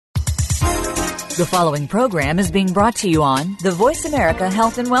The following program is being brought to you on the Voice America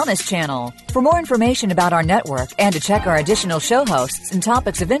Health and Wellness Channel. For more information about our network and to check our additional show hosts and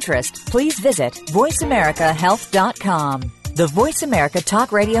topics of interest, please visit voiceamericahealth.com. The Voice America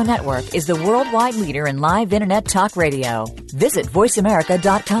Talk Radio Network is the worldwide leader in live Internet talk radio. Visit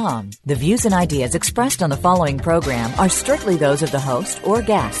voiceamerica.com. The views and ideas expressed on the following program are strictly those of the host or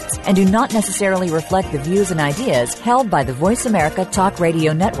guests and do not necessarily reflect the views and ideas held by the Voice America Talk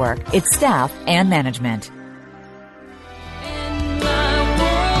Radio Network, its staff, and management.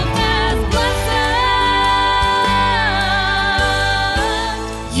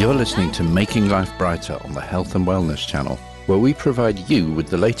 You're listening to Making Life Brighter on the Health and Wellness Channel, where we provide you with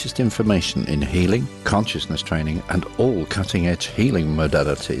the latest information in healing, consciousness training, and all cutting-edge healing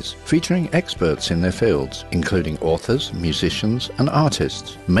modalities, featuring experts in their fields, including authors, musicians, and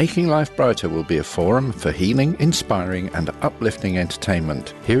artists. Making Life Brighter will be a forum for healing, inspiring, and uplifting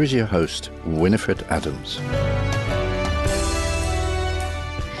entertainment. Here is your host, Winifred Adams.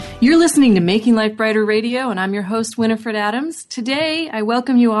 You're listening to Making Life Brighter Radio, and I'm your host, Winifred Adams. Today, I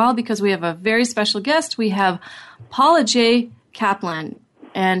welcome you all because we have a very special guest. We have Paula J. Kaplan,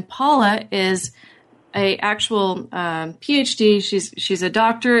 and Paula is a actual PhD. She's a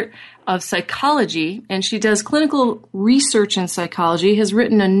doctor of psychology, and she does clinical research in psychology, has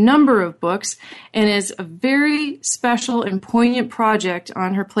written a number of books, and is a very special and poignant project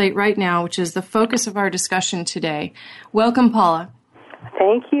on her plate right now, which is the focus of our discussion today. Welcome, Paula.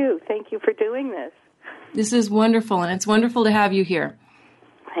 Thank you. Thank you for doing this. This is wonderful, and it's wonderful to have you here.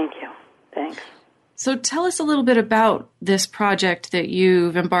 Thank you. Thanks. So tell us a little bit about this project that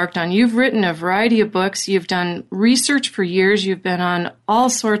you've embarked on. You've written a variety of books. You've done research for years. You've been on all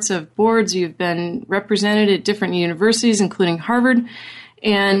sorts of boards. You've been represented at different universities, including Harvard.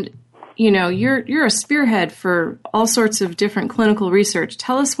 And, you know, you're a spearhead for all sorts of different clinical research.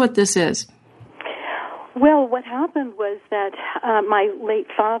 Tell us what this is. Well, what happened was that my late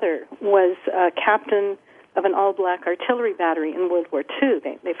father was captain of an all-black artillery battery in World War II.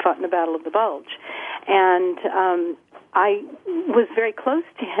 They fought in the Battle of the Bulge. And I was very close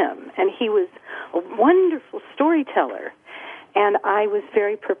to him, and he was a wonderful storyteller. And I was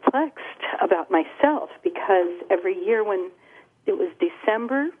very perplexed about myself because every year when it was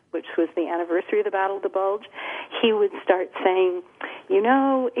December, which was the anniversary of the Battle of the Bulge, he would start saying,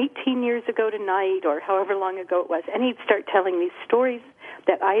 18 years ago tonight, or however long ago it was, and he'd start telling these stories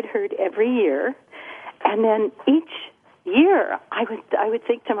that I'd heard every year. And then each year, I would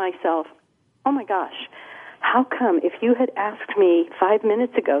think to myself, oh my gosh, how come if you had asked me 5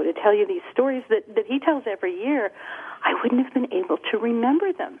 minutes ago to tell you these stories that he tells every year, I wouldn't have been able to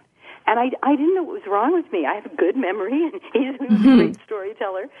remember them. And I didn't know what was wrong with me. I have a good memory, and he's a great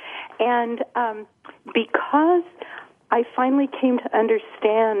storyteller. And because I finally came to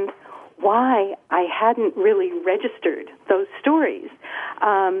understand why I hadn't really registered those stories,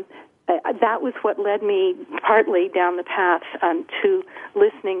 that was what led me partly down the path to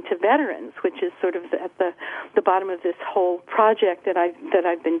listening to veterans, which is sort of at the bottom of this whole project that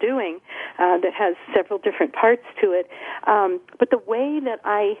I've been doing, that has several different parts to it. But the way that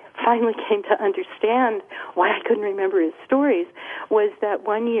I finally came to understand why I couldn't remember his stories was that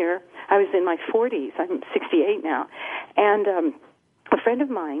one year, I was in my 40s, I'm 68 now, and a friend of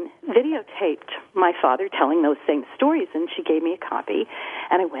mine videotaped my father telling those same stories, and she gave me a copy,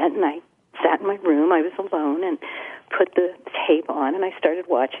 and I went and I sat in my room. I was alone and put the tape on, and I started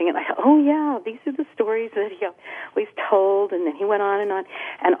watching it. I thought, oh, yeah, these are the stories that he always told, and then he went on,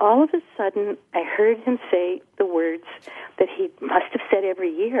 and all of a sudden I heard him say the words that he must have said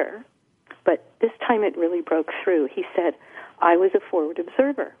every year, but this time it really broke through. He said, I was a forward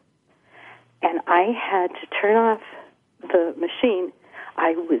observer, and I had to turn off the machine.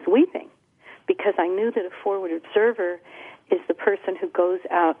 I was weeping because I knew that a forward observer is the person who goes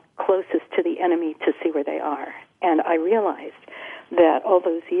out closest to the enemy to see where they are. And I realized that all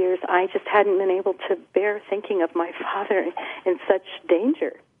those years I just hadn't been able to bear thinking of my father in such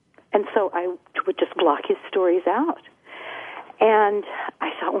danger. And so I would just block his stories out. And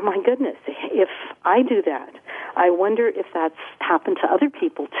I thought, oh, my goodness, if I do that, I wonder if that's happened to other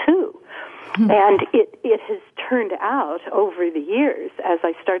people, too. And it has turned out over the years, as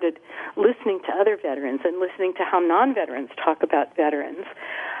I started listening to other veterans and listening to how non-veterans talk about veterans,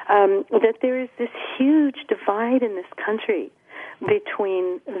 that there is this huge divide in this country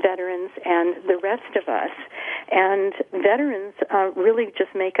between veterans and the rest of us. And veterans really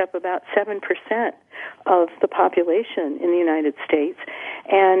just make up about 7% of the population in the United States,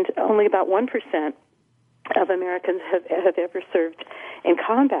 and only about 1% of Americans have ever served in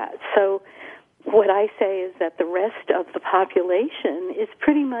combat. So what I say is that the rest of the population is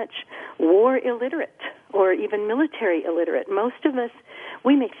pretty much war illiterate or even military illiterate. Most of us,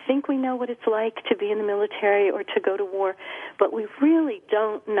 we may think we know what it's like to be in the military or to go to war, but we really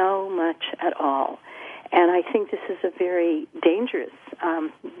don't know much at all. And I think this is a very dangerous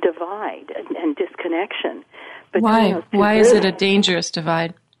divide and disconnection. Why? Why is it a dangerous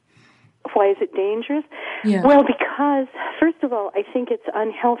divide? Why is it dangerous? Yeah. Well, because, first of all, I think it's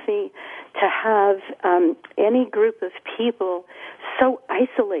unhealthy to have any group of people so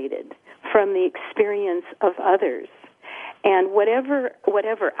isolated from the experience of others. And whatever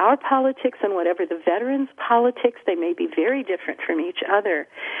our politics and whatever the veterans' politics, they may be very different from each other.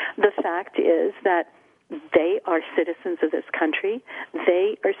 The fact is that they are citizens of this country.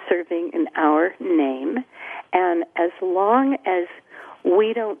 They are serving in our name. And as long as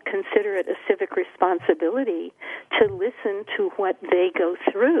we don't consider it a civic responsibility to listen to what they go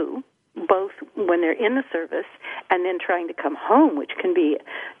through, both when they're in the service and then trying to come home, which can be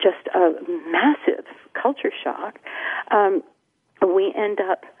just a massive culture shock, we end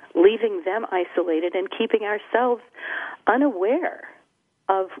up leaving them isolated and keeping ourselves unaware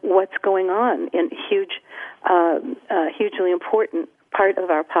of what's going on in hugely important part of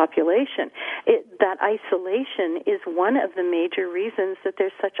our population. That isolation is one of the major reasons that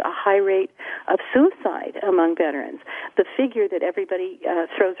there's such a high rate of suicide among veterans. The figure that everybody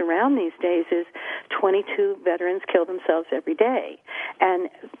throws around these days is 22 veterans kill themselves every day. And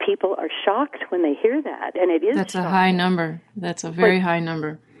people are shocked when they hear that, and it is That's shocking. A high number. That's a very high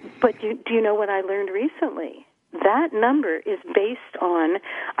number. But do you know what I learned recently? That number is based on,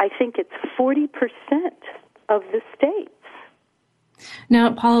 I think it's 40% of the states.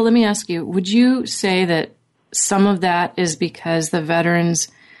 Now, Paula, let me ask you, would you say that some of that is because the veterans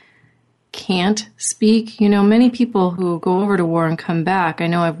can't speak? You know, many people who go over to war and come back, I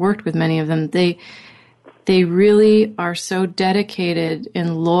know I've worked with many of them, they really are so dedicated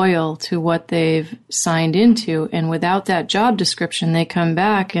and loyal to what they've signed into, and without that job description, they come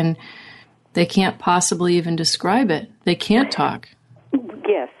back and they can't possibly even describe it. They can't talk.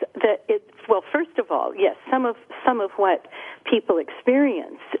 Yes. Well, first of all, yes, some of what people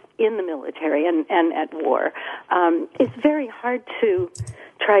experience in the military and at war is very hard to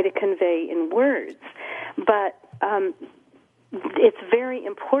try to convey in words. But it's very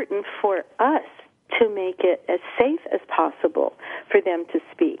important for us to make it as safe as possible for them to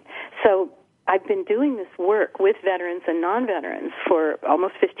speak. So I've been doing this work with veterans and non-veterans for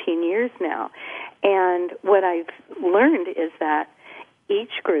almost 15 years now, and what I've learned is that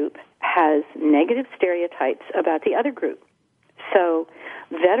each group has negative stereotypes about the other group. So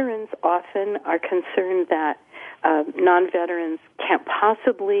veterans often are concerned that non-veterans can't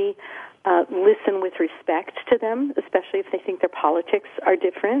possibly listen with respect to them, especially if they think their politics are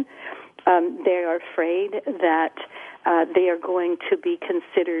different. They are afraid that they are going to be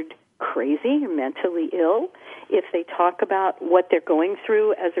considered crazy or mentally ill if they talk about what they're going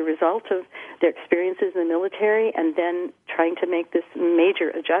through as a result of their experiences in the military and then trying to make this major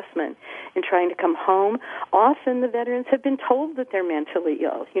adjustment in trying to come home. Often the veterans have been told that they're mentally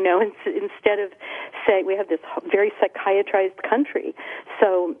ill, you know, instead of saying we have this very psychiatrized country.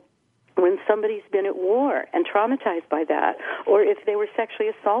 So when somebody's been at war and traumatized by that, or if they were sexually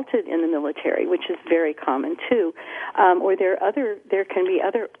assaulted in the military, which is very common too, or there can be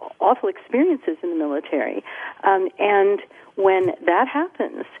other awful experiences in the military, and when that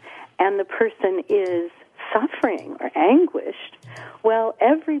happens and the person is suffering or anguished, well,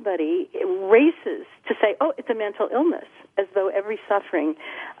 everybody races to say, oh, it's a mental illness, as though every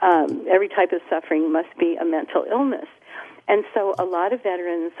type of suffering must be a mental illness. And so a lot of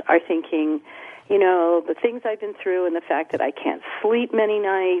veterans are thinking, you know, the things I've been through and the fact that I can't sleep many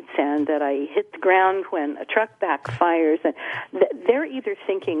nights and that I hit the ground when a truck backfires, and they're either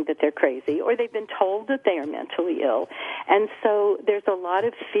thinking that they're crazy or they've been told that they are mentally ill. And so there's a lot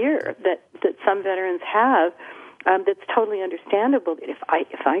of fear that some veterans have that's totally understandable. If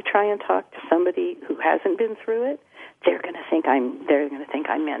I try and talk to somebody who hasn't been through it, they're going to think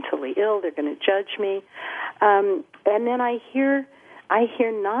I'm mentally ill. They're going to judge me. And then I hear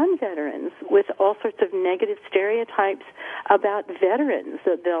non-veterans with all sorts of negative stereotypes about veterans.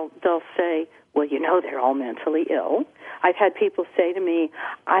 That they'll say, well, you know, they're all mentally ill. I've had people say to me,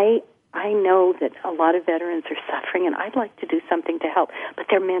 I know that a lot of veterans are suffering, and I'd like to do something to help, but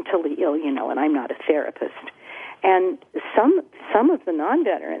they're mentally ill, you know, and I'm not a therapist. And some of the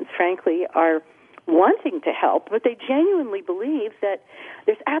non-veterans, frankly, are wanting to help, but they genuinely believe that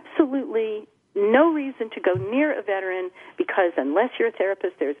there's absolutely no reason to go near a veteran because unless you're a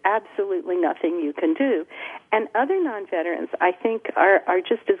therapist, there's absolutely nothing you can do. And other non-veterans, I think, are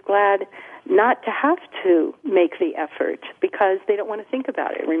just as glad not to have to make the effort because they don't want to think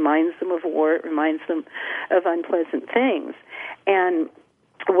about it. It reminds them of war. It reminds them of unpleasant things. And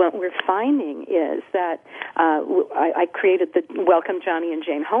what we're finding is that I created the Welcome Johnny and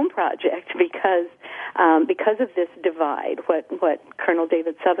Jane Home Project because of this divide, what Colonel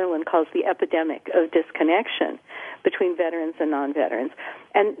David Sutherland calls the epidemic of disconnection between veterans and non-veterans.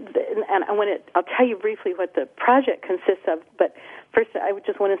 And I'll tell you briefly what the project consists of, but first I would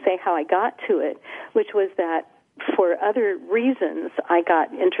just want to say how I got to it, which was that for other reasons, I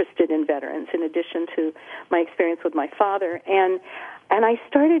got interested in veterans in addition to my experience with my father. And I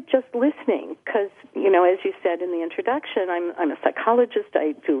started just listening because, as you said in the introduction, I'm a psychologist.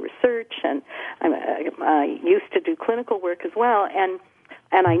 I do research, and I used to do clinical work as well. And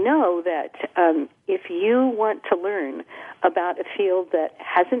I know that if you want to learn about a field that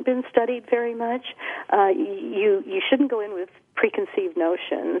hasn't been studied very much, you shouldn't go in with preconceived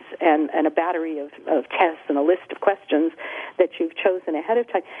notions and a battery of tests and a list of questions that you've chosen ahead of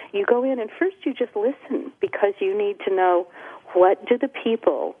time. You go in and first you just listen because you need to know what do the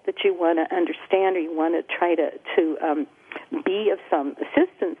people that you want to understand or you want to try to be of some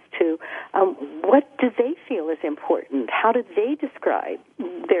assistance to, what do they feel is important? How do they describe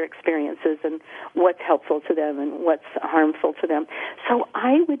their experiences and what's helpful to them and what's harmful to them? So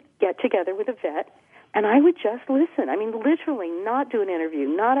I would get together with a vet and I would just listen. I mean, literally not do an interview,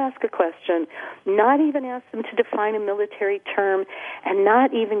 not ask a question, not even ask them to define a military term, and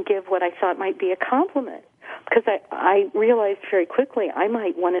not even give what I thought might be a compliment. Because I realized very quickly I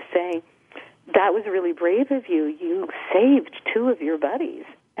might want to say, that was really brave of you. You saved 2 of your buddies.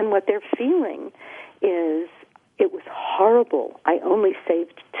 And what they're feeling is, it was horrible. I only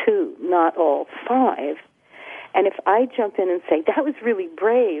saved 2, not all 5. And if I jump in and say, that was really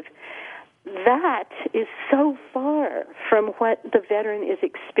brave, that is so far from what the veteran is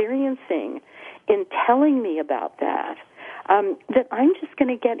experiencing in telling me about that, that I'm just going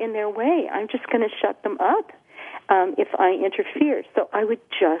to get in their way. I'm just going to shut them up if I interfere. So I would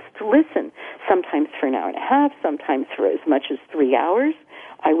just listen, sometimes for an hour and a half, sometimes for as much as 3 hours.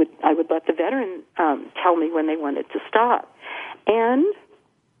 I would let the veteran tell me when they wanted to stop. And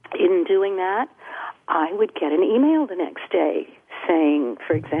in doing that, I would get an email the next day saying,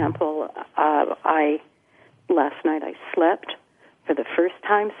 for example, last night I slept for the first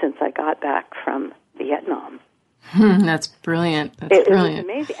time since I got back from Vietnam. That's brilliant. It was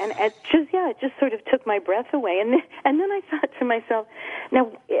amazing, and it just sort of took my breath away. And then I thought to myself,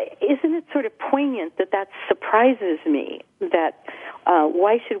 now, isn't it sort of poignant that surprises me? That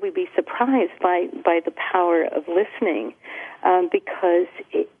why should we be surprised by the power of listening? Because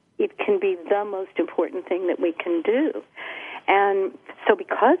it can be the most important thing that we can do. And so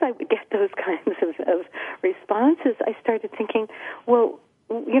because I would get those kinds of responses, I started thinking, well,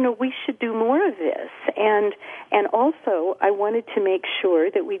 we should do more of this. And also I wanted to make sure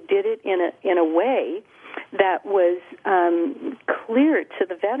that we did it in a way that was clear to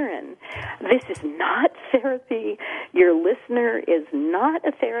the veteran. This is not therapy. Your listener is not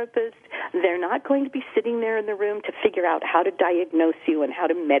a therapist. They're not going to be sitting there in the room to figure out how to diagnose you and how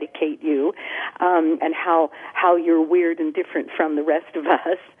to medicate you, and how you're weird and different from the rest of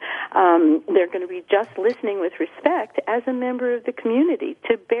us. They're going to be just listening with respect as a member of the community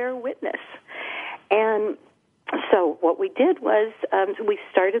to bear witness. And so what we did was we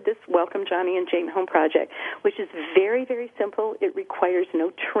started this Welcome Johnny and Jane Home Project, which is very, very simple. It requires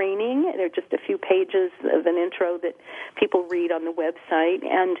no training. There are just a few pages of an intro that people read on the website.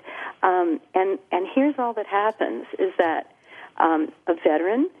 And here's all that happens is that a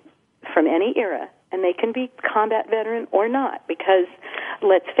veteran from any era, and they can be combat veteran or not, because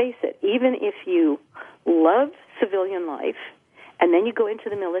let's face it, even if you love civilian life and then you go into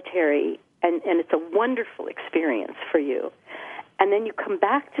the military and it's a wonderful experience for you, and then you come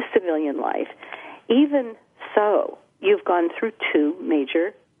back to civilian life, even so, you've gone through 2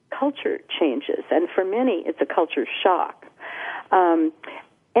 major culture changes, and for many, it's a culture shock.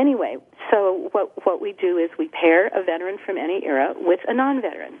 Anyway, so what we do is we pair a veteran from any era with a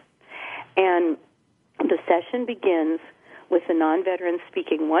non-veteran, and the session begins with the non-veteran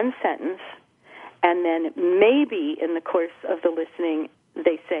speaking one sentence, and then maybe in the course of the listening,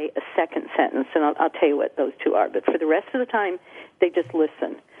 they say a second sentence, and I'll tell you what those 2 are. But for the rest of the time, they just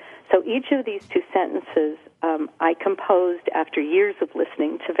listen. So each of these 2 sentences I composed after years of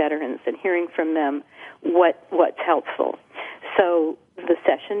listening to veterans and hearing from them what's helpful. So the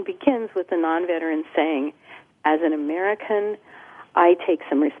session begins with the non-veteran saying, as an American, I take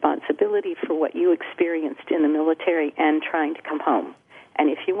some responsibility for what you experienced in the military and trying to come home. And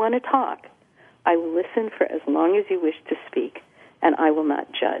if you want to talk, I will listen for as long as you wish to speak, and I will not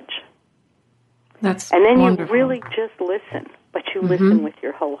judge. That's and then wonderful. You really just listen, but you listen with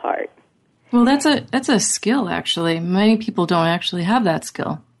your whole heart. Well, that's a skill, actually. Many people don't actually have that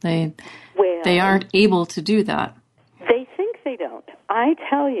skill. They aren't able to do that. They think they don't. I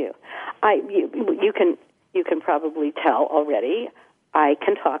tell you, you can probably tell already, I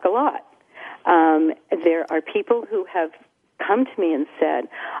can talk a lot. There are people who have come to me and said,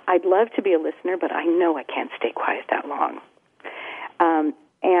 I'd love to be a listener, but I know I can't stay quiet that long.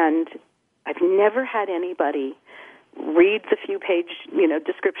 And I've never had anybody read the few-page,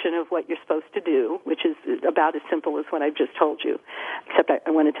 description of what you're supposed to do, which is about as simple as what I've just told you, except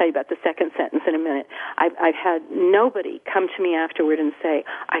I want to tell you about the second sentence in a minute. I've had nobody come to me afterward and say,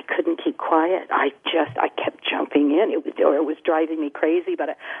 I couldn't keep quiet. I kept jumping in. It was driving me crazy,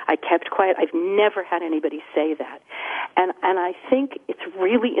 but I kept quiet. I've never had anybody say that. And I think it's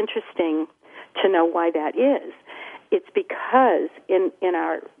really interesting to know why that is. It's because in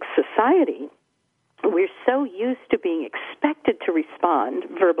our society, we're so used to being expected to respond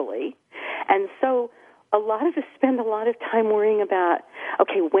verbally, and so a lot of us spend a lot of time worrying about,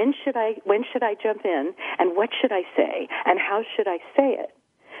 okay, when should I jump in, and what should I say, and how should I say it?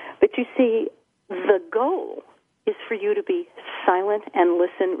 But you see, the goal is for you to be silent and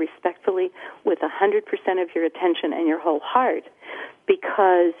listen respectfully with 100% of your attention and your whole heart,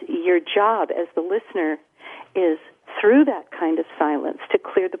 because your job as the listener is, through that kind of silence, to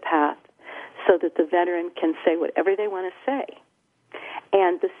clear the path so that the veteran can say whatever they want to say.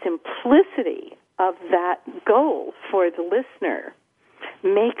 And the simplicity of that goal for the listener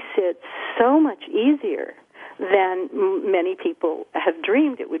makes it so much easier than many people have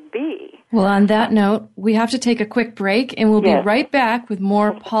dreamed it would be. Well, on that note, we have to take a quick break, and we'll be right back with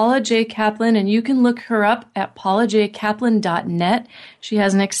more Paula J. Kaplan, and you can look her up at paulajkaplan.net. She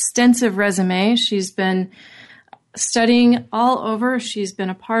has an extensive resume. She's been studying all over. She's been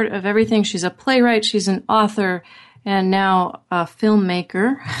a part of everything. She's a playwright, she's an author, and now a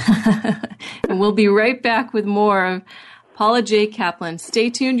filmmaker. And we'll be right back with more of Paula J. Kaplan. Stay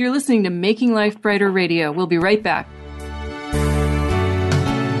tuned. You're listening to Making Life Brighter Radio. We'll be right back.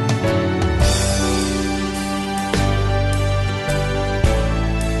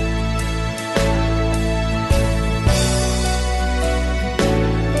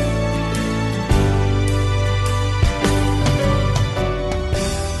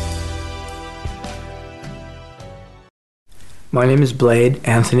 My name is Blade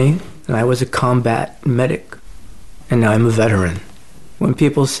Anthony, and I was a combat medic, and now I'm a veteran. When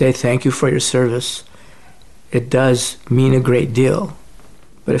people say thank you for your service, it does mean a great deal.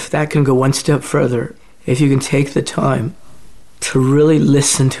 But if that can go one step further, if you can take the time to really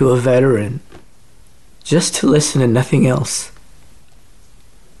listen to a veteran, just to listen and nothing else,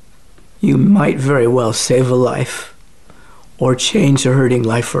 you might very well save a life or change a hurting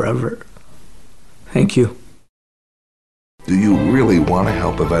life forever. Thank you. Do you really want to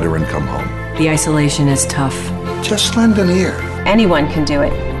help a veteran come home? The isolation is tough. Just lend an ear. Anyone can do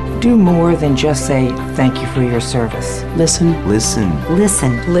it. Do more than just say thank you for your service. Listen. Listen.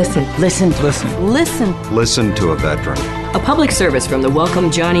 Listen. Listen. Listen. Listen. Listen. Listen to a veteran. A public service from the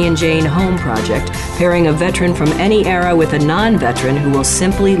Welcome Johnny and Jane Home Project, pairing a veteran from any era with a non-veteran who will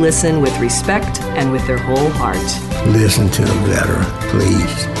simply listen with respect and with their whole heart. Listen to a veteran,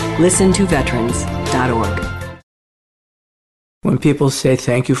 please. ListenToVeterans.org. When people say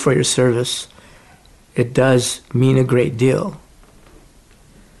thank you for your service, it does mean a great deal.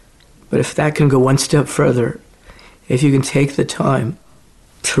 But if that can go one step further, if you can take the time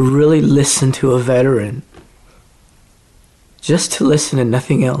to really listen to a veteran, just to listen and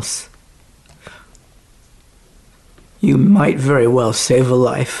nothing else, you might very well save a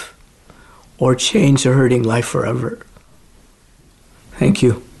life or change a hurting life forever. Thank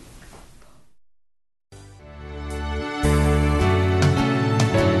you.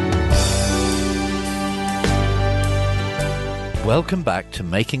 Welcome back to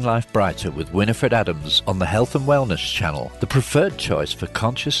Making Life Brighter with Winifred Adams on the Health and Wellness Channel, the preferred choice for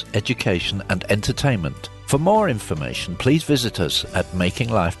conscious education and entertainment. For more information, please visit us at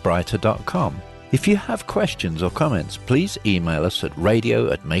makinglifebrighter.com. If you have questions or comments, please email us at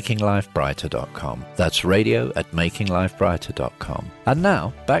radio@makinglifebrighter.com. That's radio@makinglifebrighter.com. And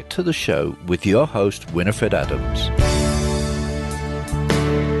now, back to the show with your host, Winifred Adams.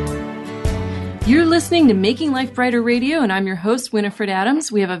 You're listening to Making Life Brighter Radio, and I'm your host, Winifred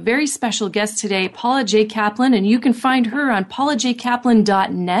Adams. We have a very special guest today, Paula J. Kaplan, and you can find her on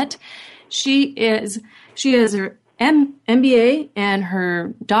paulajkaplan.net. She is MBA and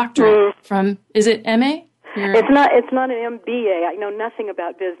her doctorate from, is it MA? It's not an MBA. I know nothing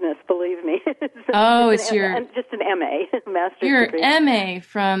about business, believe me. It's just an MA, master's your degree. MA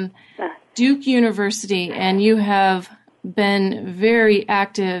from Duke University, and you have been very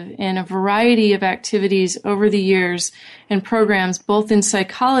active in a variety of activities over the years and programs, both in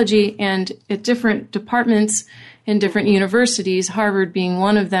psychology and at different departments in different universities, Harvard being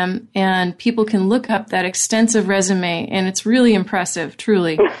one of them. And people can look up that extensive resume, and it's really impressive,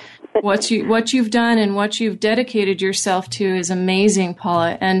 truly. What you've done and what you've dedicated yourself to is amazing,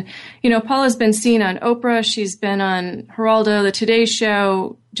 Paula. And, Paula's been seen on Oprah. She's been on Geraldo, The Today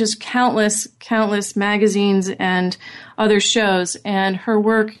Show, just countless magazines and other shows. And her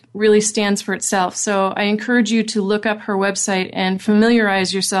work really stands for itself. So I encourage you to look up her website and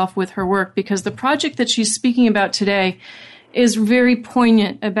familiarize yourself with her work, because the project that she's speaking about today is very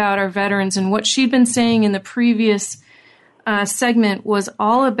poignant about our veterans. And what she'd been saying in the previous segment was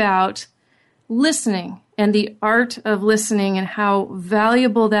all about listening and the art of listening and how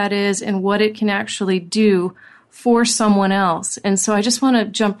valuable that is and what it can actually do for someone else. And so I just want to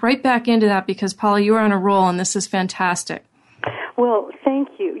jump right back into that, because Paula, you are on a roll and this is fantastic. Well, thank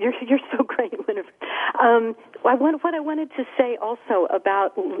you. You're so great, Winifred. What I wanted to say also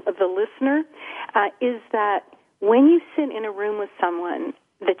about the listener is that when you sit in a room with someone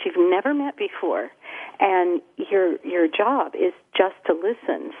that you've never met before, and your job is just to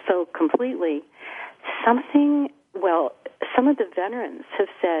listen so completely, some of the veterans have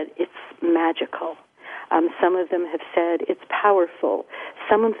said it's magical. Some of them have said it's powerful.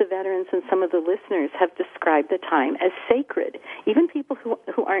 Some of the veterans and some of the listeners have described the time as sacred. Even people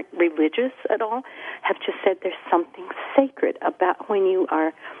who aren't religious at all have just said there's something sacred about when you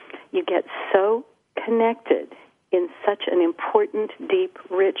get so connected in such an important, deep,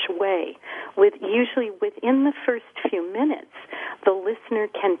 rich way. Usually within the first few minutes, the listener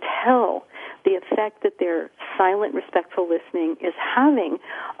can tell the effect that their silent, respectful listening is having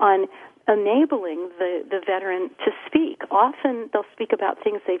on enabling the veteran to speak. Often they'll speak about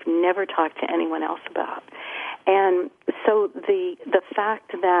things they've never talked to anyone else about. And so the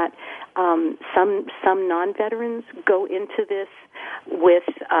fact that some non-veterans go into this with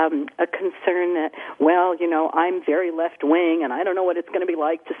a concern that, I'm very left-wing and I don't know what it's going to be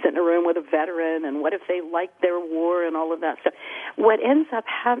like to sit in a room with a veteran, and what if they like their war and all of that stuff. What ends up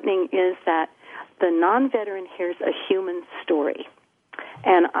happening is that the non-veteran hears a human story.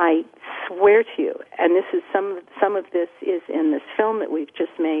 And I swear to you, and this is some of this is in this film that we've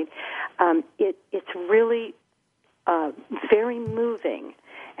just made, it's really very moving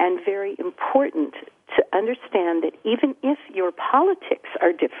and very important to understand that even if your politics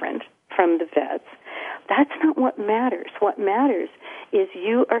are different from the vets, that's not what matters. What matters is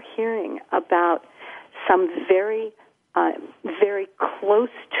you are hearing about some very, very close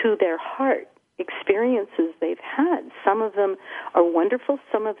to their heart experiences they've had. Some of them are wonderful,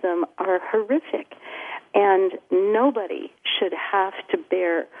 some of them are horrific. And nobody should have to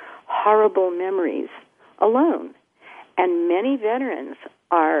bear horrible memories alone. And many veterans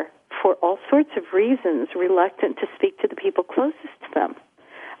are, for all sorts of reasons, reluctant to speak to the people closest to them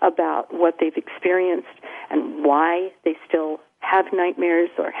about what they've experienced and why they still have nightmares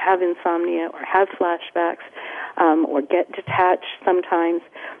or have insomnia or have flashbacks or get detached sometimes.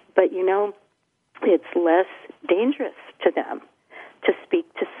 But, it's less dangerous to them to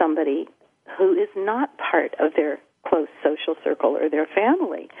speak to somebody who is not part of their close social circle or their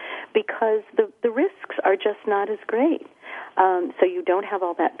family, because the risks are just not as great. So you don't have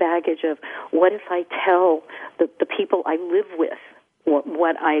all that baggage of, what if I tell the people I live with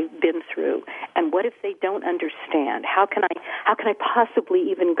what I've been through, and what if they don't understand? How can I possibly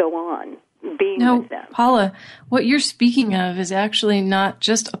even go on being with them? Paula, what you're speaking of is actually not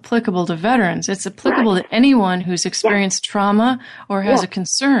just applicable to veterans. It's applicable to anyone who's experienced trauma or has a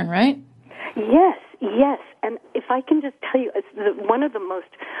concern, right? Yes. And if I can just tell you, it's one of the most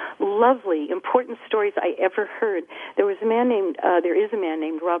lovely, important stories I ever heard. There is a man named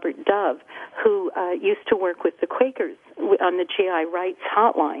Robert Dove, who used to work with the Quakers on the GI Rights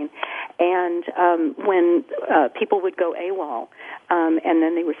Hotline. And when people would go AWOL, and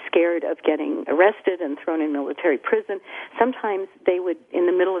then they were scared of getting arrested and thrown in military prison, sometimes they would, in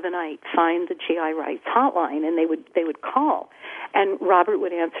the middle of the night, find the GI Rights Hotline, and they would call. And Robert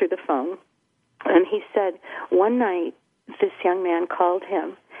would answer the phone. And he said one night this young man called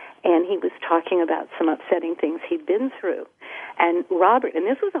him, and he was talking about some upsetting things he'd been through. And Robert, and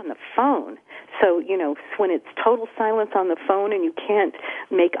this was on the phone, so, when it's total silence on the phone and you can't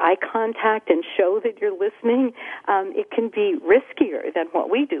make eye contact and show that you're listening, it can be riskier than what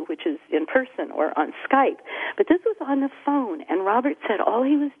we do, which is in person or on Skype. But this was on the phone, and Robert said all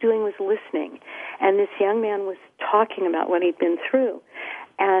he was doing was listening, and this young man was talking about what he'd been through.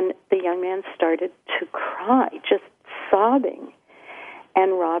 And the young man started to cry, just sobbing.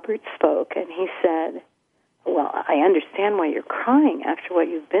 And Robert spoke, and he said, well, I understand why you're crying after what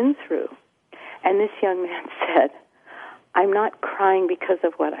you've been through. And this young man said, I'm not crying because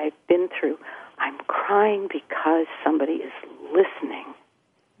of what I've been through. I'm crying because somebody is listening.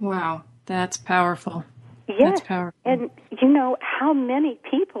 Wow, that's powerful. Yes, that's powerful. And how many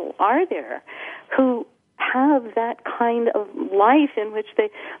people are there who have that kind of life in which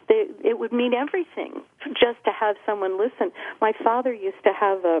it would mean everything just to have someone listen. My father used to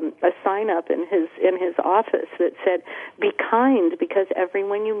have a sign up in his office that said, "Be kind, because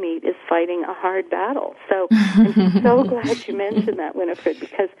everyone you meet is fighting a hard battle." So I'm so glad you mentioned that, Winifred,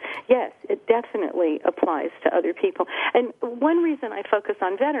 because yes, it definitely applies to other people. And one reason I focus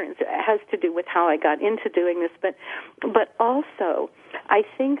on veterans has to do with how I got into doing this, but also I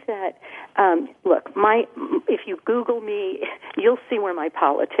think that look, if you Google me, you'll see where my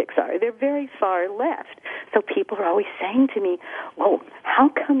politics are. They're very far left. So people are always saying to me, well, how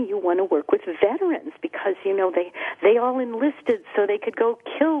come you want to work with veterans? Because, they all enlisted so they could go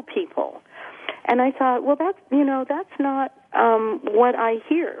kill people. And I thought, well, that's not what I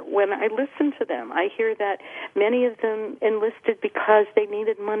hear when I listen to them. I hear that many of them enlisted because they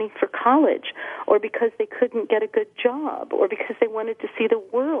needed money for college, or because they couldn't get a good job, or because they wanted to see the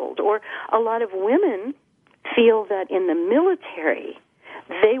world. Or a lot of women feel that in the military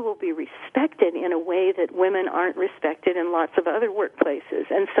they will be respected in a way that women aren't respected in lots of other workplaces.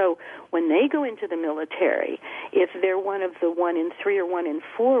 And so when they go into the military, if they're one of the 1 in 3 or 1 in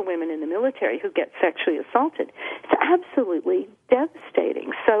 4 women in the military who get sexually assaulted, it's absolutely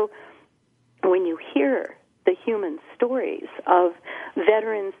devastating. So when you hear the human stories of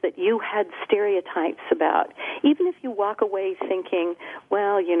veterans that you had stereotypes about, even if you walk away thinking,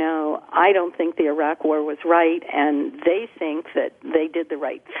 well, I don't think the Iraq War was right, and they think that they did the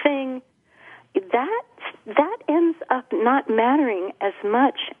right thing, that ends up not mattering as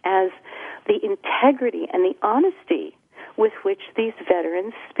much as the integrity and the honesty with which these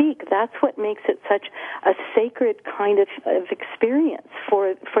veterans speak. That's what makes it such a sacred kind of experience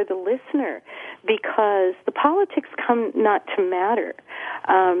for the listener, because the politics come not to matter.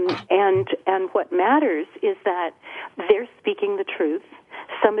 And what matters is that they're speaking the truth.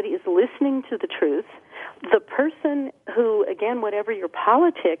 Somebody is listening to the truth. The person who, again, whatever your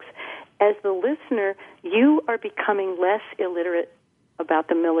politics, as the listener, you are becoming less illiterate about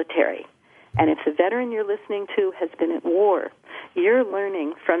the military. And if the veteran you're listening to has been at war, you're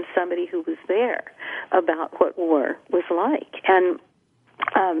learning from somebody who was there about what war was like. And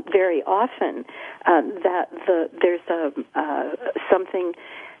very often there's something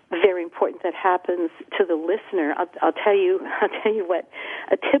very important that happens to the listener. I'll tell you what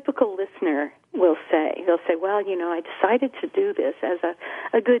a typical listener will say. They'll say, well, I decided to do this as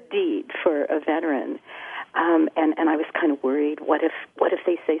a good deed for a veteran. And I was kind of worried, what if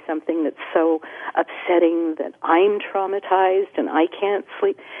they say something that's so upsetting that I'm traumatized and I can't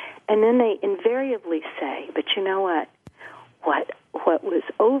sleep? And then they invariably say, but you know what? What was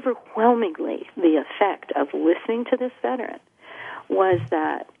overwhelmingly the effect of listening to this veteran was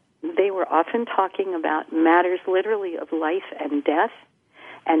that they were often talking about matters literally of life and death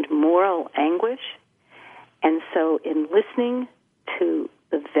and moral anguish. And so in listening to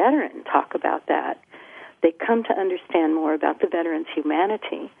the veteran talk about that, they come to understand more about the veteran's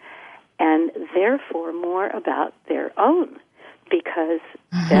humanity and therefore more about their own, because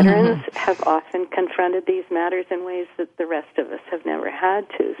veterans have often confronted these matters in ways that the rest of us have never had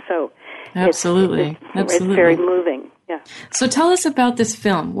to. So Absolutely. It's very moving. Yeah. So tell us about this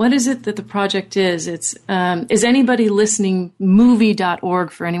film. What is it that the project is? It's is anybody listening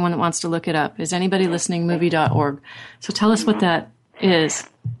movie.org for anyone that wants to look it up? Is anybody listening movie.org? So tell us what that is.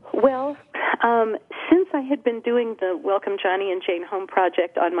 Well, since I had been doing the Welcome Johnny and Jane Home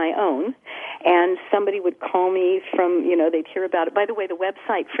project on my own, and somebody would call me from, they'd hear about it. By the way, the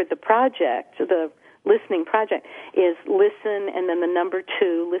website for the project, the listening project, is listen and then the number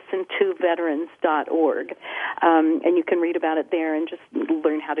 2, listen2veterans.org. And you can read about it there and just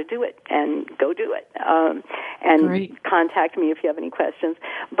learn how to do it and go do it. And Great. Contact me if you have any questions.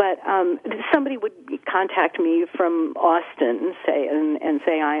 But somebody would contact me from Austin and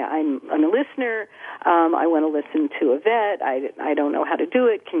say I'm a listener. I want to listen to a vet. I don't know how to do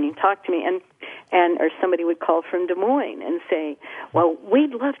it. Can you talk to me? or somebody would call from Des Moines and say, well,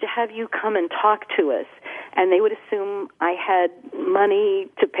 we'd love to have you come and talk to us. And they would assume I had money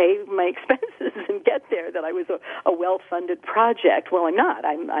to pay my expenses and get there, that I was a well-funded project. Well, I'm not.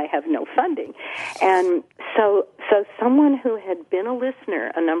 I have no funding. And so someone who had been a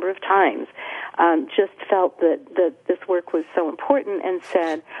listener a number of times just felt that this work was so important and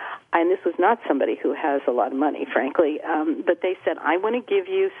said, and this was not somebody who has a lot of money, frankly, but they said, I want to give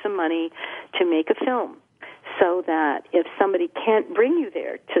you some money to make a film, so that if somebody can't bring you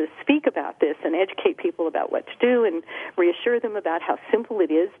there to speak about this and educate people about what to do and reassure them about how simple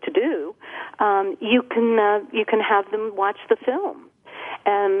it is to do, you can have them watch the film.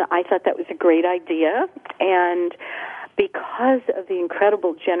 And I thought that was a great idea. And because of the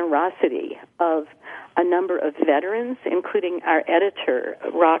incredible generosity of a number of veterans, including our editor,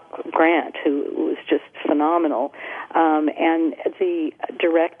 Rock Grant, who was just phenomenal, and the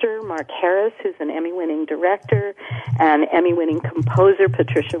director, Mark Harris, who's an Emmy-winning director, and Emmy-winning composer,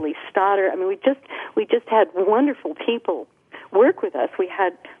 Patricia Lee Stoddard. I mean, we just had wonderful people work with us. We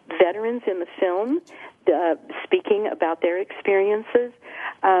had veterans in the film speaking about their experiences.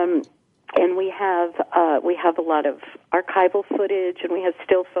 And we have a lot of archival footage, and we have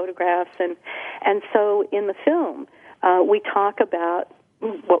still photographs, and so in the film we talk about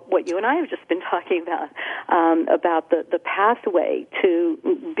what you and I have just been talking about the pathway to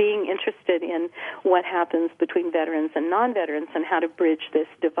being interested in what happens between veterans and non-veterans and how to bridge this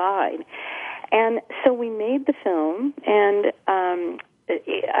divide. And so we made the film, and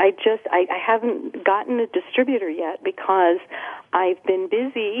I haven't gotten a distributor yet because I've been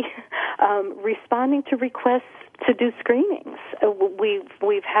busy responding to requests to do screenings.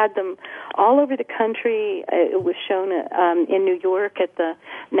 We've had them all over the country. It was shown in New York at the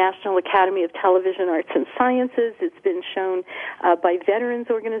National Academy of Television Arts and Sciences. It's been shown by veterans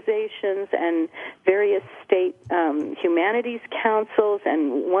organizations and various state humanities councils,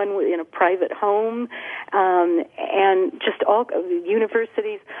 and one in a private home, and just all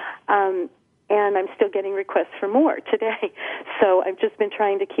universities. And I'm still getting requests for more today. So I've just been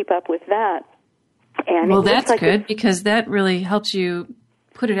trying to keep up with that. And well, that's good, because that really helps you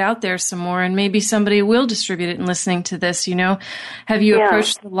put it out there some more, and maybe somebody will distribute it and listening to this, you know. Have you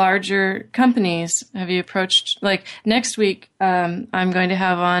approached the larger companies? Have you approached, like, next week I'm going to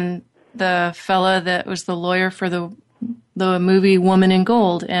have on the fella that was the lawyer for the movie Woman in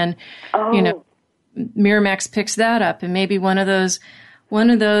Gold, and you know, Miramax picks that up, and maybe one of those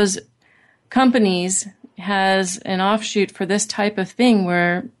companies has an offshoot for this type of thing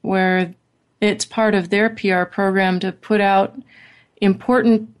where it's part of their PR program to put out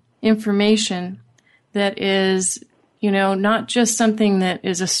important information that is, you know, not just something that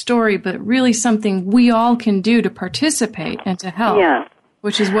is a story, but really something we all can do to participate and to help,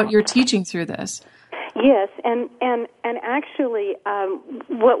 which is what you're teaching through this. Yes, and actually,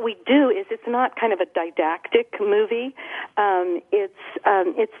 what we do is it's not kind of a didactic movie.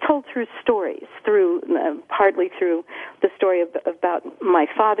 It's told through stories, partly through the story about my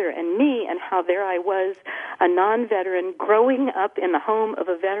father and me, and how there I was, a non-veteran, growing up in the home of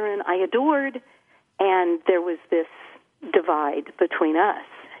a veteran I adored, and there was this divide between us.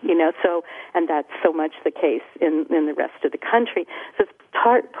 You know, and that's so much the case in the rest of the country. So it's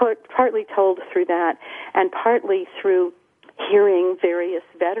partly told through that, and partly through hearing various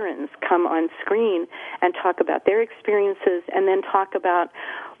veterans come on screen and talk about their experiences, and then talk about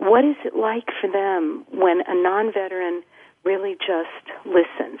what is it like for them when a non-veteran really just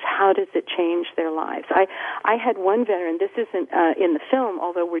listens. How does it change their lives? I had one veteran, this isn't in the film,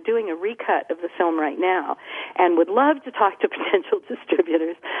 although we're doing a recut of the film right now, and would love to talk to potential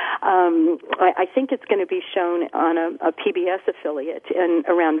distributors. I think it's going to be shown on a PBS affiliate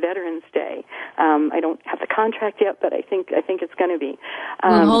around Veterans Day. I don't have the contract yet, but I think it's going to be.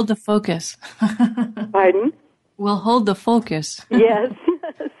 We'll hold the focus. Pardon? We'll hold the focus. Yes,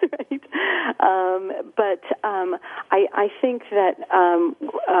 right. But I think that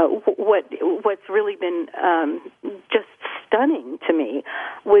what's really been just stunning to me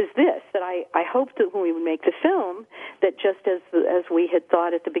was this, that I hoped that when we would make the film, that just as we had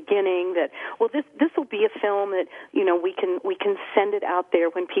thought at the beginning, that, well, this will be a film that, you know, we can send it out there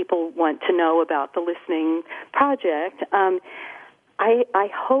when people want to know about the Listening Project. I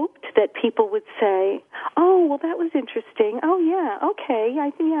hoped that people would say, "Oh, well, that was interesting. Oh, yeah, okay.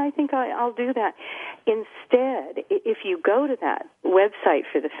 I think I'll do that." Instead, if you go to that website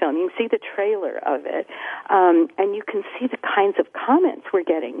for the film, you can see the trailer of it, and you can see the kinds of comments we're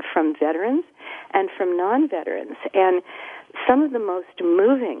getting from veterans and from non-veterans. And some of the most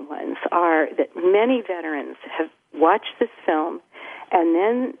moving ones are that many veterans have watched this film and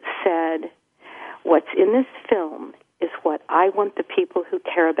then said, what's in this film is what I want the people who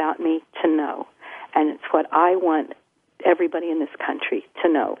care about me to know, and it's what I want everybody in this country to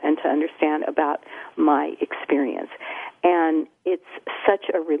know and to understand about my experience. And it's such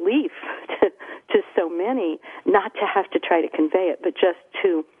a relief to so many not to have to try to convey it, but just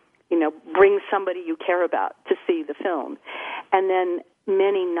to, bring somebody you care about to see the film. And then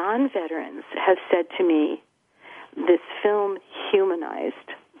many non-veterans have said to me, this film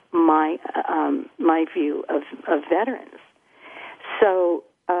humanized my view of veterans. So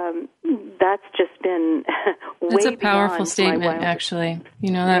that's just been way That's a powerful beyond statement, actually.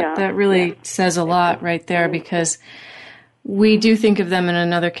 That really says a lot right there, because we do think of them in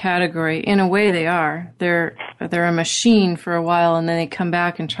another category. In a way, they are. They're a machine for a while, and then they come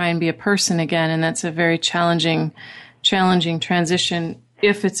back and try and be a person again, and that's a very challenging transition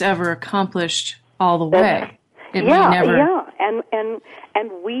if it's ever accomplished all the way. It may never. Yeah, and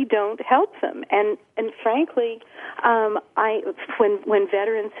we don't help them. And frankly, when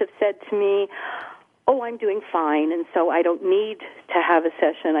veterans have said to me, "Oh, I'm doing fine, and so I don't need to have a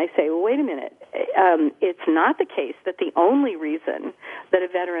session," I say, "Well, wait a minute. It's not the case that the only reason that a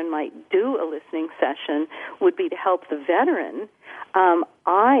veteran might do a listening session would be to help the veteran.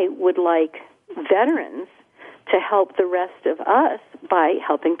 I would like veterans to help the rest of us by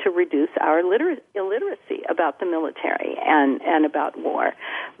helping to reduce our illiteracy about the military and about war."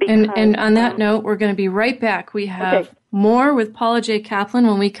 And on that note, we're going to be right back. We have more with Paula J. Kaplan.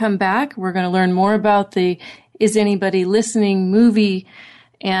 When we come back, we're going to learn more about the Is Anybody Listening movie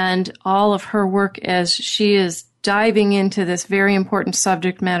and all of her work as she is diving into this very important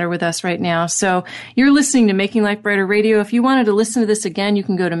subject matter with us right now. So you're listening to Making Life Brighter Radio. If you wanted to listen to this again, you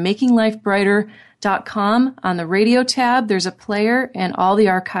can go to makinglifebrighter.com. On the radio tab, there's a player, and all the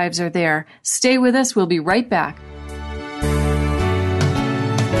archives are there. Stay with us. We'll be right back.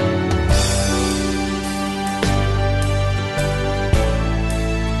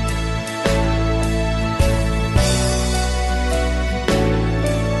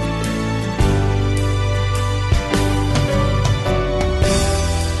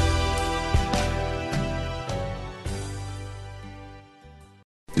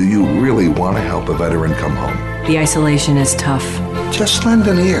 Do you really want to help a veteran come home? The isolation is tough. Just lend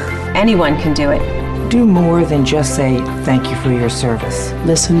an ear. Anyone can do it. Do more than just say thank you for your service.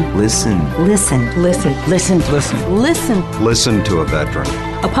 Listen. Listen. Listen. Listen. Listen. Listen. Listen. Listen to a veteran.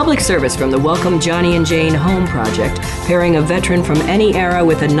 A public service from the Welcome Johnny and Jane Home Project, pairing a veteran from any era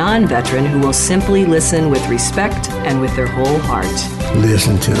with a non-veteran who will simply listen with respect and with their whole heart.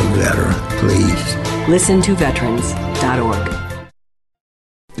 Listen to a veteran, please. ListenToVeterans.org.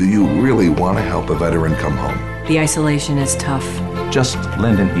 Do you really want to help a veteran come home? The isolation is tough. Just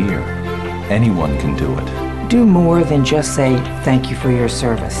lend an ear. Anyone can do it. Do more than just say thank you for your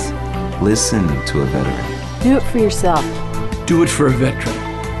service. Listen to a veteran. Do it for yourself. Do it for a veteran.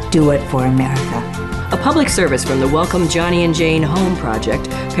 Do it for America. A public service from the Welcome Johnny and Jane Home Project,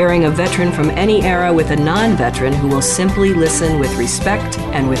 pairing a veteran from any era with a non-veteran who will simply listen with respect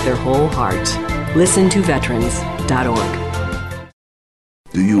and with their whole heart. ListenToVeterans.org.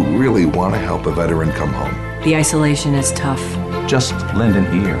 Do you really want to help a veteran come home? The isolation is tough. Just lend an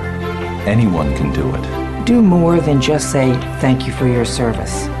ear. Anyone can do it. Do more than just say thank you for your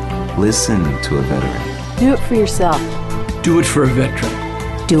service. Listen to a veteran. Do it for yourself. Do it for a veteran.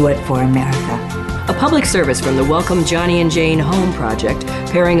 Do it for America. A public service from the Welcome Johnny and Jane Home Project,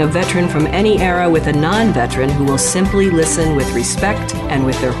 pairing a veteran from any era with a non-veteran who will simply listen with respect and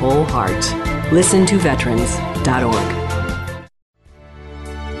with their whole heart. ListenToVeterans.org.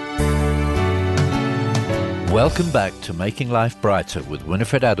 Welcome back to Making Life Brighter with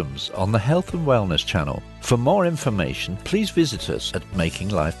Winifred Adams on the Health and Wellness Channel. For more information, please visit us at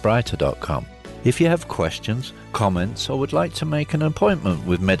makinglifebrighter.com. If you have questions, comments, or would like to make an appointment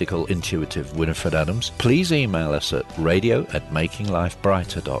with medical intuitive Winifred Adams, please email us at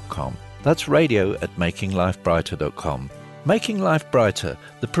radio@makinglifebrighter.com. That's radio@makinglifebrighter.com. Making Life Brighter,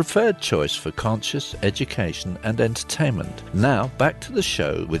 the preferred choice for conscious education and entertainment. Now, back to the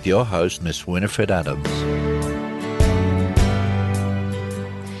show with your host, Miss Winifred Adams.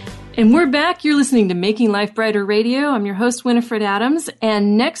 And we're back. You're listening to Making Life Brighter Radio. I'm your host, Winifred Adams.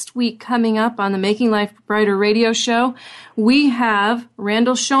 And next week, coming up on the Making Life Brighter Radio show, we have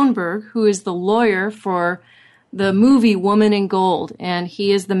Randall Schoenberg, who is the lawyer for the movie Woman in Gold. And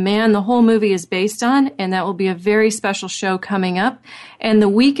he is the man the whole movie is based on. And that will be a very special show coming up. And the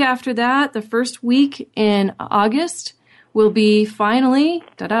week after that, the first week in August, will be finally,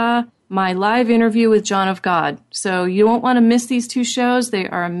 my live interview with John of God. So you won't want to miss these two shows. They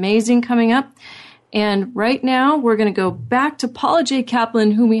are amazing coming up. And right now, we're going to go back to Paula J.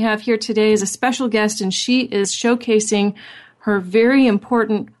 Kaplan, whom we have here today as a special guest, and she is showcasing her very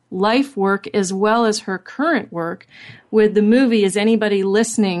important life work as well as her current work with the movie Is Anybody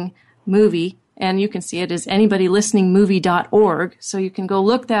Listening movie. And you can see it as anybodylisteningmovie.org, so you can go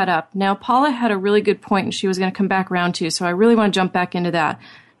look that up. Now, Paula had a really good point, and she was going to come back around to, so I really want to jump back into that.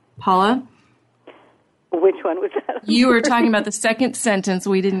 Paula? Which one was that? You were talking about the second sentence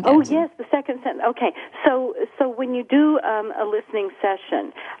we didn't get to. Yes, the second sentence. Okay, so when you do a listening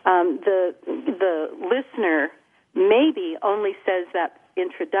session, the listener maybe only says that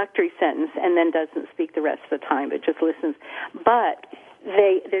introductory sentence and then doesn't speak the rest of the time, but just listens. But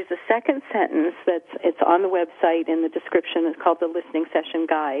there's a second sentence it's on the website in the description. It's called the Listening Session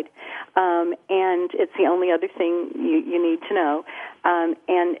Guide, and it's the only other thing you need to know.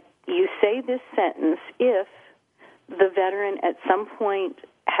 And you say this sentence if the veteran at some point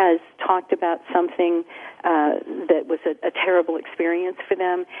has talked about something that was a terrible experience for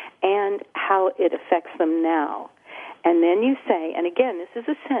them and how it affects them now. And then you say, and again, this is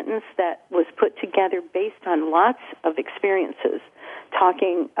a sentence that was put together based on lots of experiences,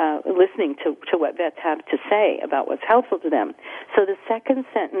 listening to what vets have to say about what's helpful to them. So the second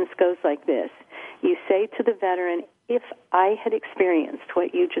sentence goes like this. You say to the veteran, if I had experienced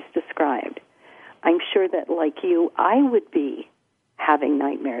what you just described, I'm sure that, like you, I would be having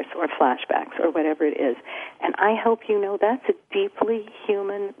nightmares or flashbacks or whatever it is. And I hope you know that's a deeply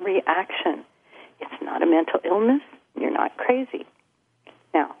human reaction. It's not a mental illness. You're not crazy.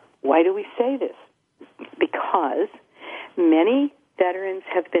 Now, why do we say this? Because many veterans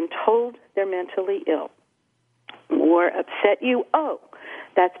have been told they're mentally ill or upset you. Oh,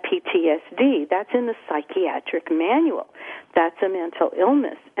 that's PTSD. That's in the psychiatric manual. That's a mental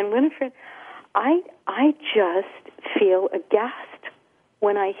illness. And Winifred, I just feel aghast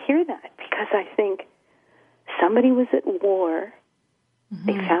when I hear that because I think somebody was at war. Mm-hmm.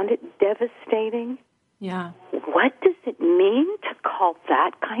 They found it devastating. Yeah. What does it mean to call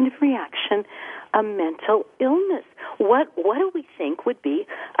that kind of reaction a mental illness? What do we think would be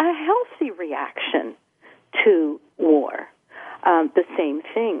a healthy reaction to war? The same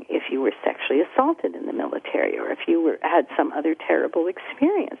thing if you were sexually assaulted in the military or if you had some other terrible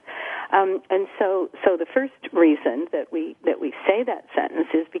experience. And so the first reason that we say that sentence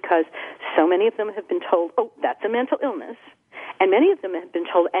is because so many of them have been told, oh, that's a mental illness. And many of them have been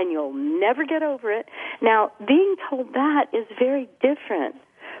told, and you'll never get over it. Now, being told that is very different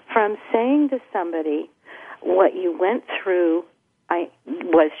from saying to somebody, what you went through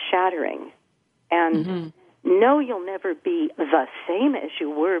was shattering. And no, you'll never be the same as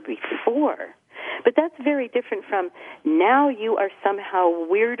you were before. But that's very different from now you are somehow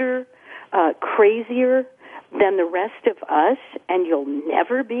weirder, crazier than the rest of us, and you'll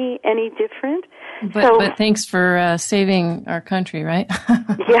never be any different. But thanks for saving our country, right?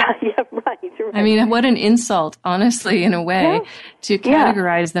 Yeah, right. I mean, what an insult, honestly, in a way, to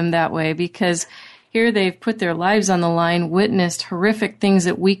categorize them that way, because here they've put their lives on the line, witnessed horrific things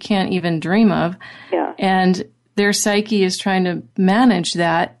that we can't even dream of, and their psyche is trying to manage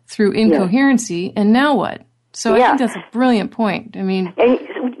that through incoherency, and now what? So I think that's a brilliant point. I mean...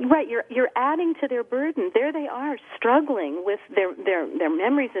 Right, you're adding to their burden. There they are, struggling with their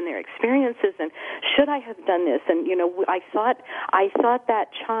memories and their experiences. And should I have done this? And I thought that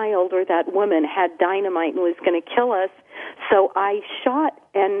child or that woman had dynamite and was going to kill us, so I shot.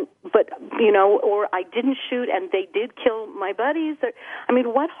 Or I didn't shoot, and they did kill my buddies. I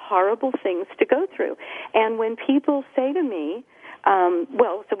mean, what horrible things to go through. And when people say to me,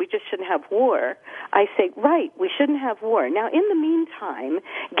 so we just shouldn't have war, I say, right, we shouldn't have war. Now, in the meantime,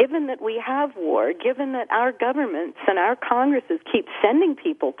 given that we have war, given that our governments and our Congresses keep sending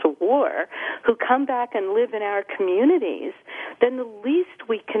people to war who come back and live in our communities, then the least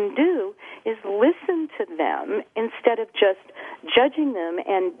we can do is listen to them instead of just judging them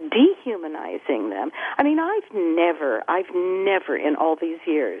and dehumanizing them. I mean, I've never in all these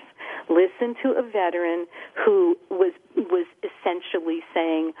years listened to a veteran who was essentially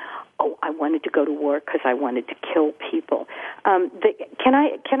saying, "Oh, I wanted to go to war because I wanted to kill people." Can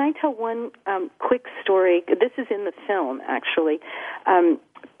I tell one quick story? This is in the film, actually,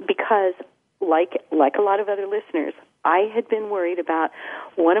 because like a lot of other listeners, I had been worried about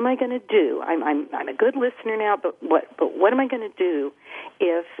what am I going to do. I'm a good listener now, but what am I going to do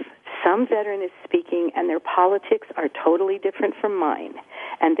if some veteran is speaking and their politics are totally different from mine,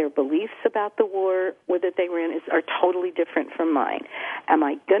 and their beliefs about the war that they were in are totally different from mine? Am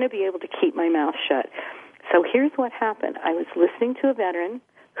I going to be able to keep my mouth shut? So here's what happened. I was listening to a veteran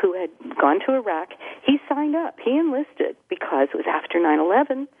who had gone to Iraq. He signed up. He enlisted because it was after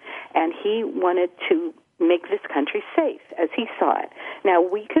 9/11, and he wanted to make this country safe as he saw it. Now,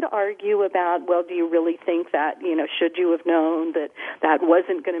 we could argue about, well, do you really think that, should you have known that that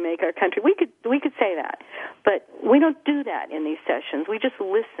wasn't going to make our country? We could say that. But we don't do that in these sessions. We just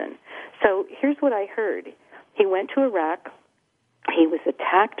listen. So here's what I heard. He went to Iraq. He was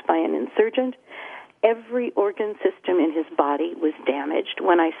attacked by an insurgent. Every organ system in his body was damaged.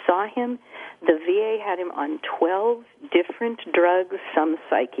 When I saw him, the VA had him on 12 different drugs, some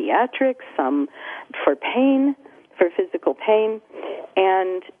psychiatric, some for pain, for physical pain.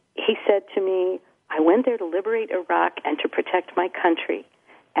 And he said to me, I went there to liberate Iraq and to protect my country.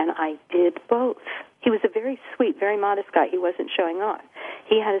 And I did both. He was a very sweet, very modest guy. He wasn't showing off.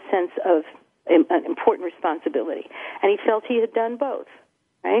 He had a sense of an important responsibility. And he felt he had done both.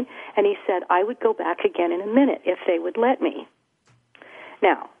 Right? And he said, I would go back again in a minute if they would let me.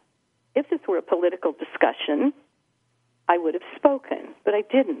 Now, if this were a political discussion, I would have spoken, but I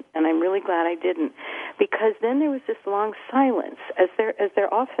didn't, and I'm really glad I didn't, because then there was this long silence, as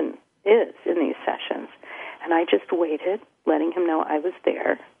there often is in these sessions, and I just waited, letting him know I was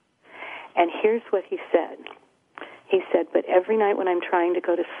there. And here's what he said. He said, but every night when I'm trying to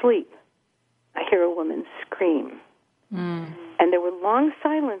go to sleep, I hear a woman scream. Mm. And there were long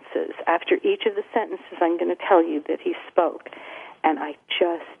silences after each of the sentences I'm going to tell you that he spoke. And I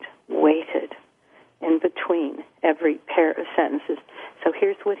just waited in between every pair of sentences. So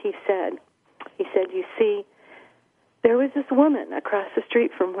here's what he said. He said, you see, there was this woman across the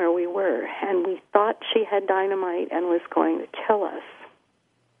street from where we were, and we thought she had dynamite and was going to kill us.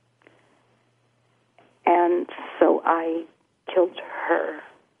 And so I killed her.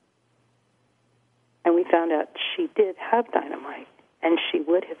 And we found out she did have dynamite, and she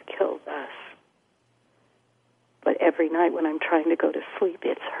would have killed us. But every night when I'm trying to go to sleep,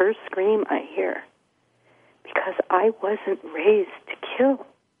 it's her scream I hear, because I wasn't raised to kill.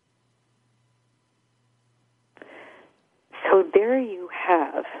 So there you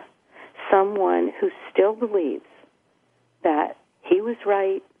have someone who still believes that he was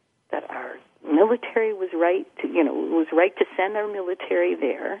right, that our military was right to send our military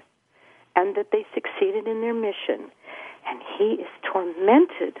there, and that they succeeded in their mission. And he is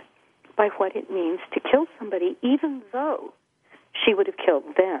tormented by what it means to kill somebody, even though she would have killed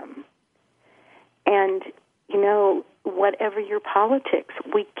them. And, whatever your politics,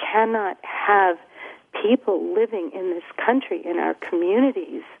 we cannot have people living in this country, in our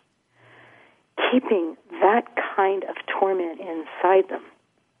communities, keeping that kind of torment inside them.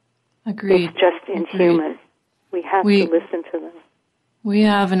 Agreed. It's just inhuman. Agreed. We have to listen to them. We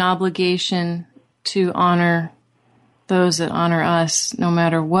have an obligation to honor those that honor us, no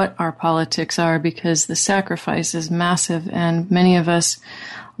matter what our politics are, because the sacrifice is massive, and many of us,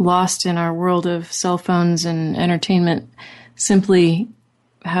 lost in our world of cell phones and entertainment, simply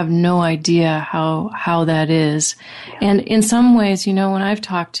have no idea how that is. Yeah. And in some ways, when I've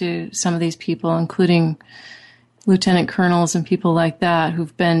talked to some of these people, including lieutenant colonels and people like that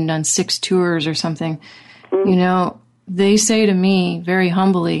who've been on 6 tours or something, they say to me very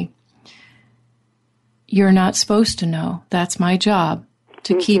humbly, you're not supposed to know. That's my job,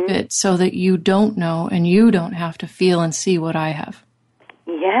 to keep it so that you don't know and you don't have to feel and see what I have.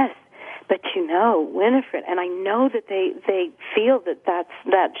 Yes, but Winifred, and I know that they feel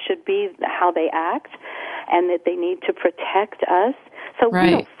that should be how they act, and that they need to protect us. So we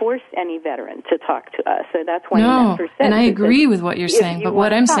don't force any veteran to talk to us. So that's why you never said. And I agree with what you're saying. But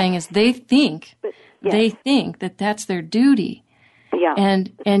what I'm saying is they think that that's their duty. Yeah.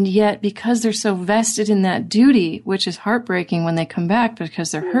 And yet, because they're so vested in that duty, which is heartbreaking when they come back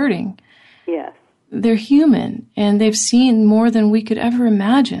because they're hurting. Yes. They're human, and they've seen more than we could ever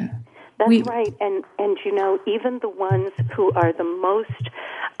imagine. That's right. And even the ones who are the most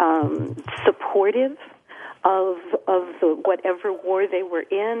supportive of the whatever war they were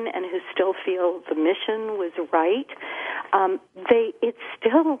in, and who still feel the mission was right, it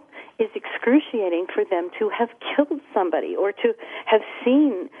still is excruciating for them to have killed somebody, or to have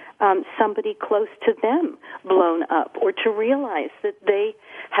seen somebody close to them blown up, or to realize that they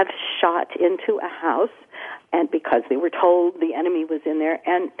have shot into a house, and because they were told the enemy was in there,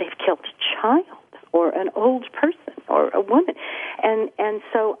 and they've killed a child or an old person or a woman. And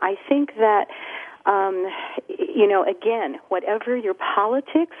so I think that again, whatever your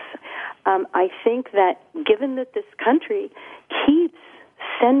politics, I think that given that this country keeps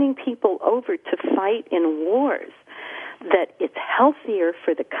sending people over to fight in wars, that it's healthier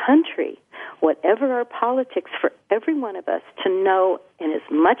for the country, whatever our politics, for every one of us to know in as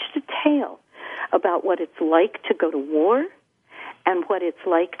much detail about what it's like to go to war, and what it's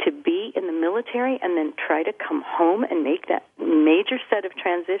like to be in the military and then try to come home and make that major set of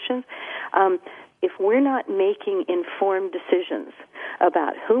transitions, if we're not making informed decisions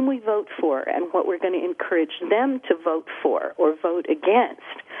about whom we vote for and what we're going to encourage them to vote for or vote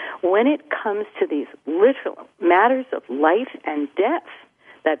against, when it comes to these literal matters of life and death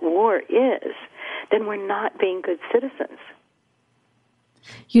that war is, then we're not being good citizens.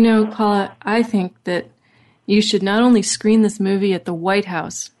 You know, Paula, I think that you should not only screen this movie at the White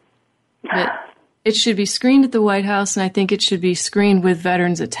House, but it should be screened at the White House, and I think it should be screened with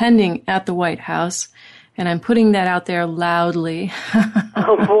veterans attending at the White House. And I'm putting that out there loudly.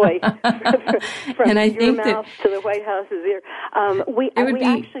 Oh, boy. From and I your think mouth to the White House's ear. We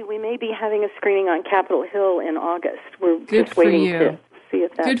may be having a screening on Capitol Hill in August. We're just waiting to see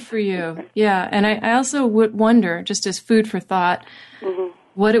if that's... Good for you. Yeah, and I also would wonder, just as food for thought,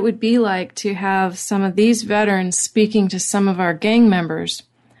 what it would be like to have some of these veterans speaking to some of our gang members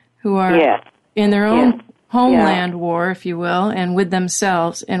who are in their own homeland war, if you will, and with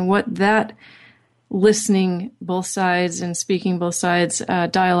themselves, and what that listening both sides and speaking both sides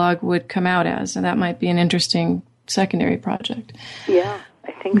dialogue would come out as. And that might be an interesting secondary project. Yeah,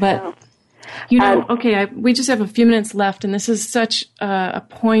 I think so. You know, we just have a few minutes left, and this is such a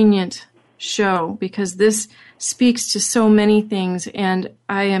poignant show because this speaks to so many things, and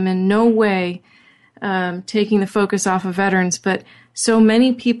I am in no way taking the focus off of veterans, but so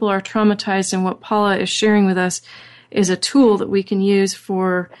many people are traumatized, and what Paula is sharing with us is a tool that we can use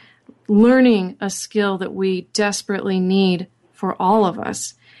for learning a skill that we desperately need for all of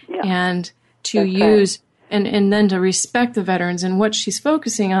us, and to use and then to respect the veterans. And what she's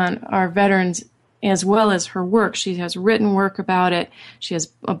focusing on are veterans as well as her work. She has written work about it. She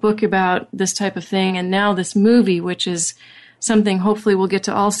has a book about this type of thing, and now this movie, which is something hopefully we'll get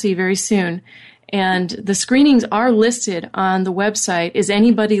to all see very soon. And the screenings are listed on the website,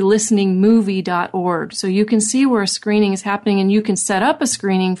 isanybodylisteningmovie.org. So you can see where a screening is happening, and you can set up a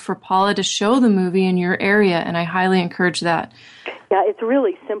screening for Paula to show the movie in your area, and I highly encourage that. Yeah, it's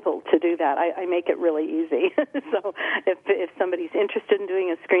really simple to do that. I make it really easy. So if somebody's interested in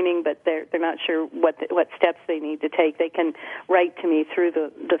doing a screening but they're not sure what steps they need to take, they can write to me through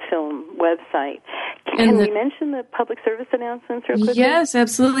the film website. Can we mention the public service announcements real quickly? Yes,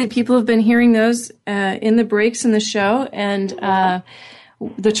 absolutely. People have been hearing those in the breaks in the show, and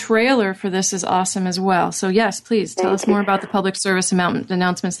the trailer for this is awesome as well. So yes, please tell us more about the public service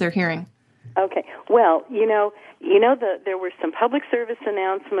announcements they're hearing. Okay. Well, there were some public service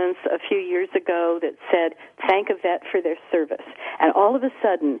announcements a few years ago that said, thank a vet for their service. And all of a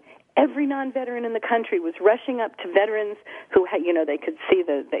sudden, every non-veteran in the country was rushing up to veterans who had, they could see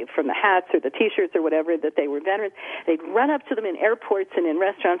from the hats or the T-shirts or whatever that they were veterans. They'd run up to them in airports and in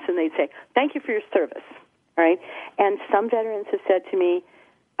restaurants and they'd say, thank you for your service. All right? And some veterans have said to me,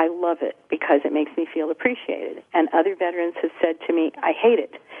 I love it because it makes me feel appreciated. And other veterans have said to me, I hate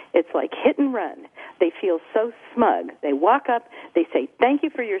it. It's like hit and run. They feel so smug. They walk up, they say, thank you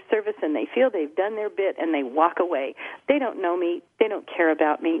for your service, and they feel they've done their bit, and they walk away. They don't know me. They don't care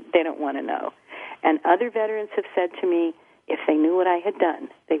about me. They don't want to know. And other veterans have said to me, if they knew what I had done,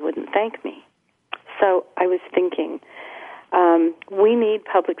 they wouldn't thank me. So I was thinking, we need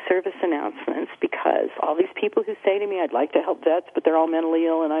public service announcements because all these people who say to me, I'd like to help vets, but they're all mentally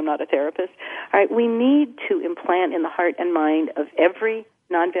ill and I'm not a therapist. All right, we need to implant in the heart and mind of every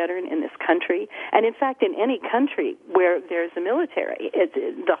non-veteran in this country, and in fact in any country where there's a military,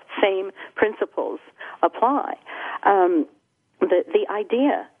 the same principles apply. The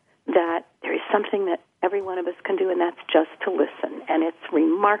idea that there is something that every one of us can do, and that's just to listen. And it's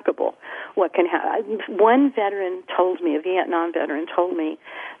remarkable what can happen. One veteran told me, a Vietnam veteran told me,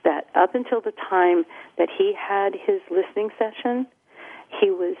 that up until the time that he had his listening session, he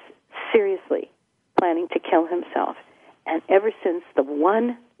was seriously planning to kill himself. And ever since the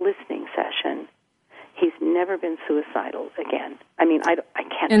one listening session, he's never been suicidal again. I mean, I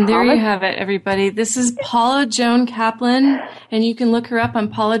can't. And there you have it, everybody. This is Paula Joan Kaplan, and you can look her up on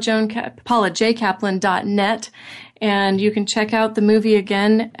paulajkaplan.net, and you can check out the movie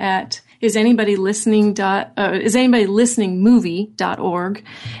again at isanybodylisteningmovie.org.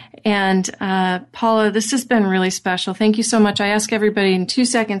 And Paula, this has been really special. Thank you so much. I ask everybody in 2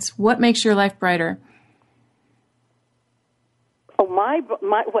 seconds, what makes your life brighter? Oh,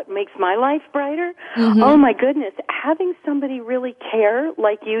 what makes my life brighter? Mm-hmm. Oh, my goodness. Having somebody really care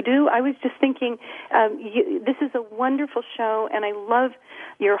like you do. I was just thinking, this is a wonderful show, and I love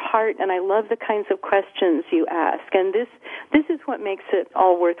your heart, and I love the kinds of questions you ask. And this is what makes it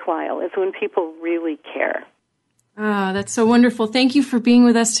all worthwhile, is when people really care. That's so wonderful. Thank you for being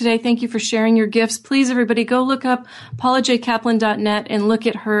with us today. Thank you for sharing your gifts. Please, everybody, go look up PaulaJKaplan.net and look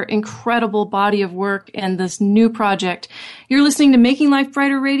at her incredible body of work and this new project. You're listening to Making Life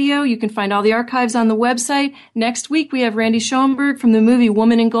Brighter Radio. You can find all the archives on the website. Next week, we have Randy Schoenberg from the movie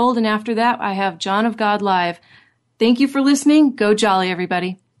Woman in Gold, and after that, I have John of God Live. Thank you for listening. Go Jolly,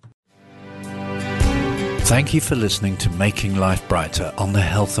 everybody. Thank you for listening to Making Life Brighter on the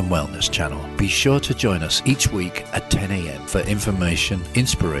Health and Wellness Channel. Be sure to join us each week at 10 a.m. for information,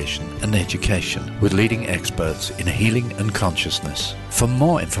 inspiration, and education with leading experts in healing and consciousness. For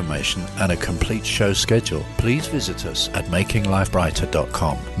more information and a complete show schedule, please visit us at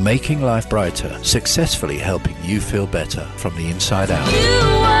makinglifebrighter.com. Making Life Brighter, successfully helping you feel better from the inside out. You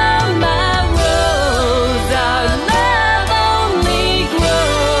are my rose, our love only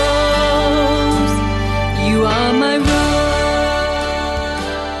grows. You are my rose.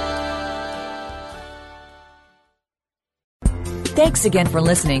 Thanks again for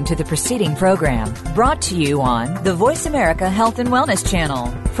listening to the preceding program, brought to you on the Voice America Health and Wellness Channel.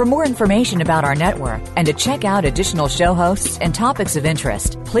 For more information about our network and to check out additional show hosts and topics of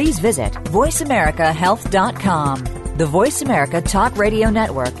interest, please visit voiceamericahealth.com. The Voice America Talk Radio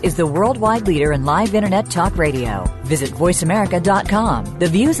Network is the worldwide leader in live Internet talk radio. Visit voiceamerica.com. The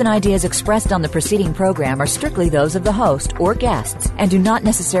views and ideas expressed on the preceding program are strictly those of the host or guests and do not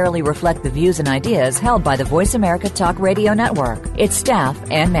necessarily reflect the views and ideas held by the Voice America Talk Radio Network, its staff,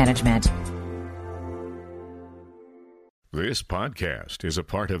 and management. This podcast is a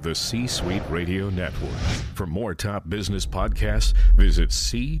part of the C-Suite Radio Network. For more top business podcasts, visit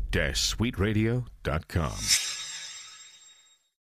c-suiteradio.com.